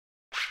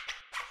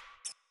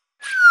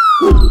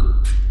Hey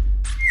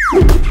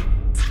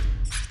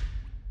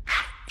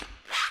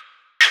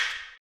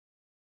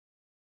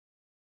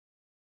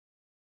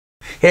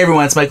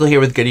everyone, it's Michael here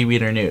with Good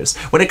eReader News.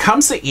 When it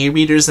comes to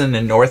e-readers in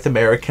the North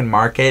American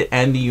market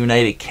and the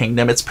United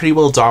Kingdom, it's pretty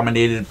well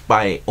dominated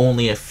by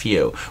only a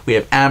few. We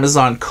have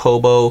Amazon,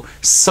 Kobo,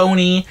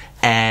 Sony,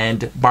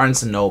 and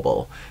Barnes &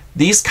 Noble.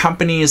 These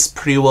companies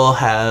pretty well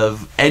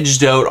have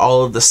edged out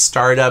all of the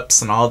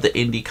startups and all of the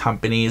indie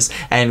companies,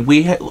 and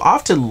we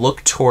often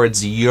look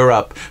towards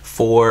Europe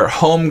for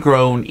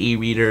homegrown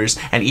e-readers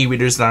and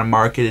e-readers that are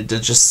marketed to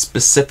just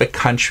specific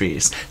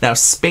countries. Now,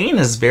 Spain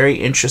is very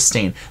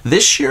interesting.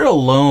 This year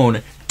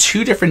alone,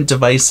 2 different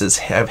devices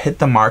have hit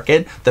the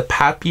market, the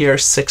Papier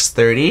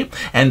 630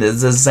 and the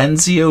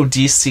Zenzio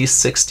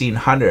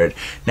DC1600.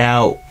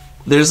 Now,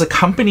 there's a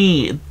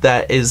company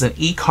that is an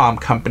e-com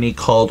company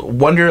called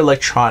Wonder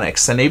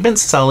Electronics, and they've been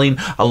selling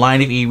a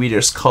line of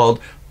e-readers called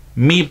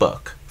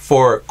miBuk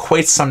for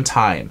quite some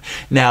time.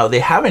 Now, they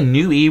have a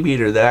new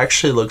e-reader that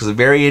actually looks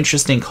very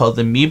interesting called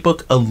the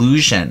miBuk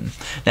ILUSION.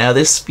 Now,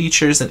 this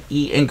features an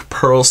e-ink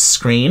pearl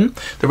screen.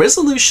 The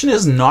resolution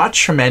is not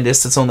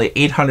tremendous. It's only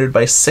 800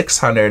 by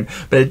 600,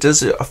 but it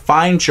does a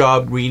fine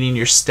job reading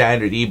your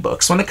standard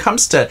ebooks. When it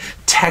comes to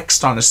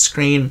text on a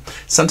screen,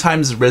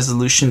 sometimes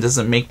resolution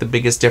doesn't make the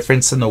biggest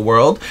difference in the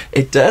world.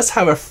 It does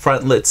have a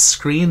front-lit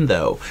screen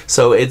though,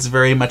 so it's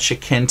very much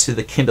akin to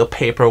the Kindle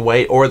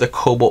Paperwhite or the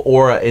Kobo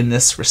Aura in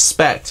this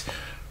respect.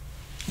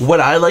 What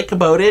I like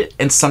about it,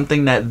 and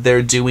something that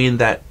they're doing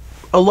that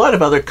a lot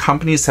of other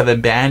companies have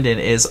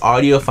abandoned, is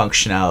audio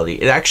functionality.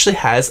 It actually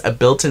has a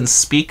built-in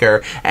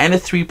speaker and a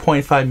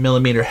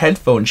 3.5mm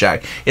headphone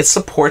jack. It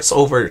supports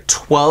over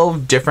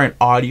 12 different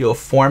audio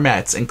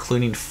formats,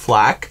 including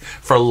FLAC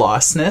for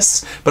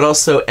lossless, but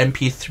also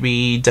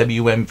MP3,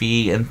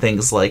 WMV, and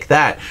things like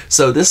that.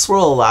 So this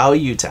will allow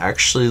you to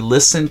actually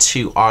listen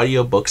to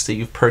audiobooks that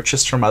you've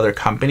purchased from other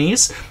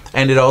companies,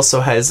 and it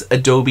also has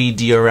Adobe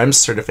DRM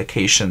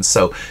certification.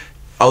 So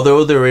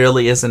although there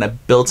really isn't a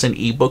built-in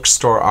ebook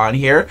store on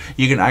here,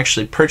 you can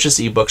actually purchase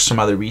ebooks from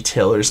other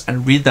retailers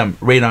and read them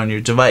right on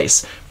your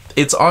device.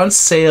 It's on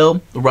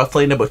sale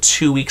roughly in about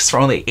 2 weeks for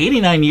only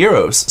 89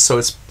 euros, so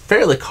it's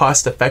fairly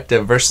cost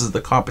effective versus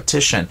the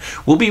competition.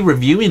 We'll be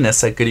reviewing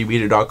this at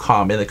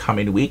goodereader.com in the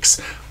coming weeks,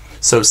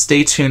 so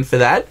stay tuned for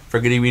that. For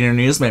Good eReader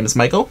News, my name is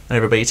Michael, and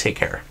everybody take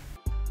care.